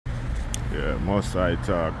Yeah, Must I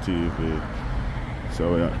Talk TV.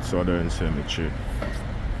 So we're at Southern Cemetery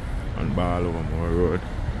on Baltimore Road.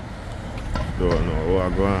 Don't know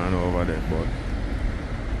what's going on over there, but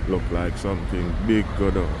look like something big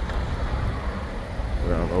good up.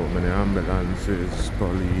 We have how many ambulances,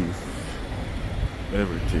 police,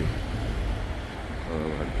 everything.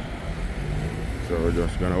 Alright. So we're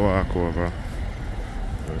just gonna walk over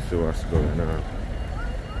and see what's going on.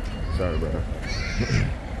 Sorry, brother.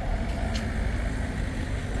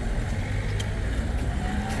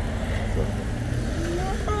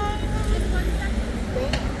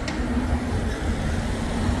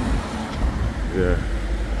 Yeah,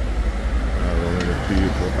 how many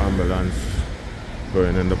people, ambulance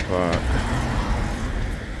going in the park,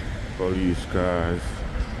 police cars.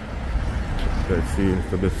 There seems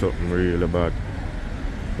to be something really bad.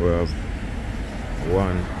 We have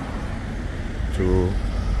 1, 2,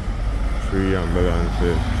 3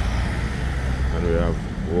 ambulances, and we have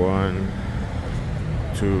 1,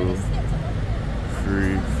 2,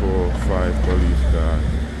 3, 4, 5 police cars.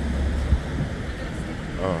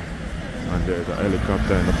 Oh. And there's a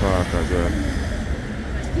helicopter in the park as well.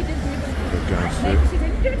 You can see.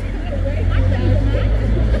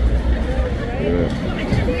 Yeah.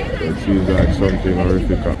 It seems like something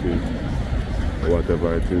horrific happened. Whatever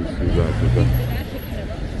it is, seems like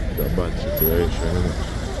it's a bad situation, isn't it?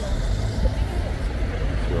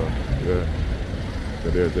 So, yeah. So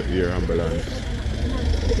there's the air ambulance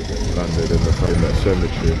landed in the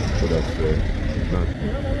cemetery. So that's not.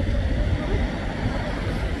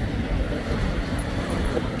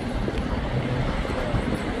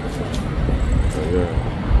 Yeah,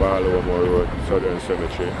 Baltimore Road, Southern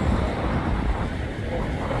Cemetery.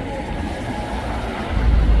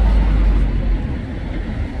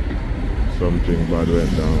 Something bad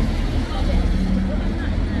went down.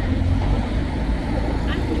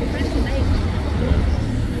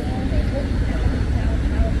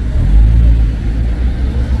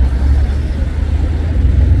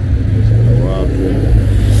 Just gonna walk in.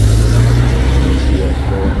 See what's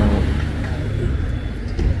going on.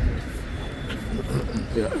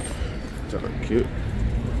 Yeah, it's all cute.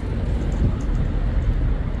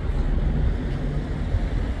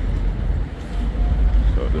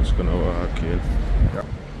 So just gonna walk in. Yeah.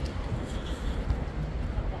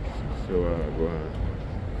 So go on.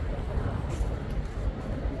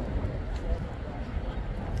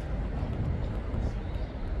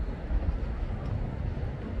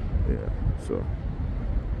 Yeah, so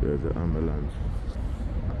there's the ambulance.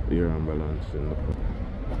 Air ambulance in the park.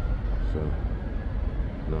 So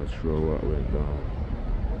not sure what went down,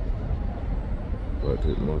 but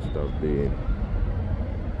it must have been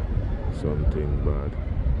something bad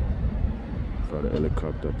for the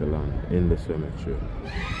helicopter to land in the cemetery.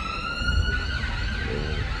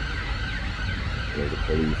 There's the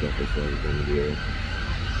police officers in there.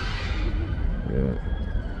 Yeah,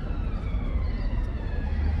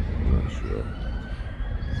 I'm not sure.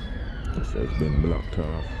 This has been blocked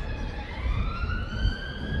off.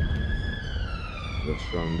 Just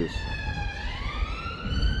from this,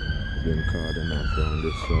 been cordoned off from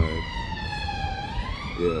this side.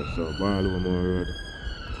 Yeah, so Baltimore Road,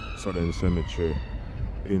 Southern Cemetery,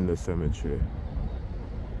 in the cemetery.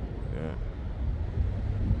 Yeah.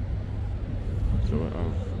 So I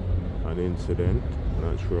have an incident,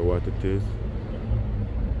 not sure what it is,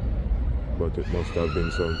 but it must have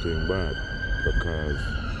been something bad because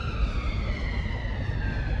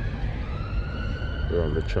we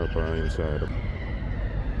have the chopper inside.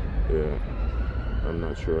 Yeah, I'm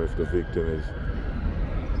not sure if the victim is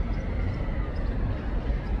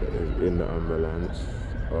in the ambulance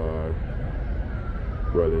or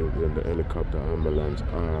well, it's in the helicopter ambulance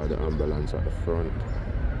or the ambulance at the front,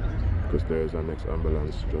 because there's a next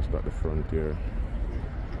ambulance just at the front here.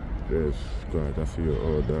 There's quite a few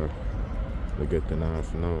out there. They're getting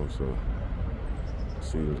off now, so it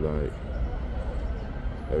seems like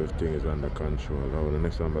everything is under control. Now the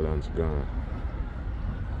next ambulance gone.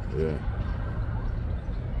 Yeah,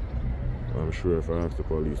 I'm sure if I ask the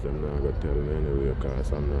police, them not gonna tell me anyway,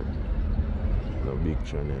 because I'm not no big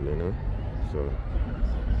channel, you know. So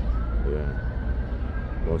yeah,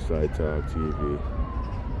 Must I Talk TV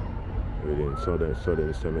within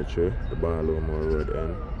Southern Cemetery, the Baltimore Road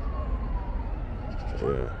end.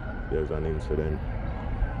 Yeah, there's an incident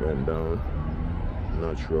went down.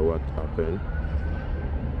 Not sure what happened,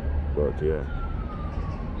 but yeah.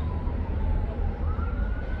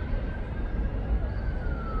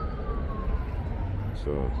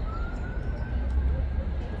 So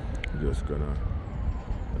just gonna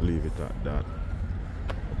leave it at that.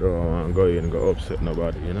 Don't want to go in and go upset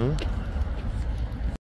nobody, you know.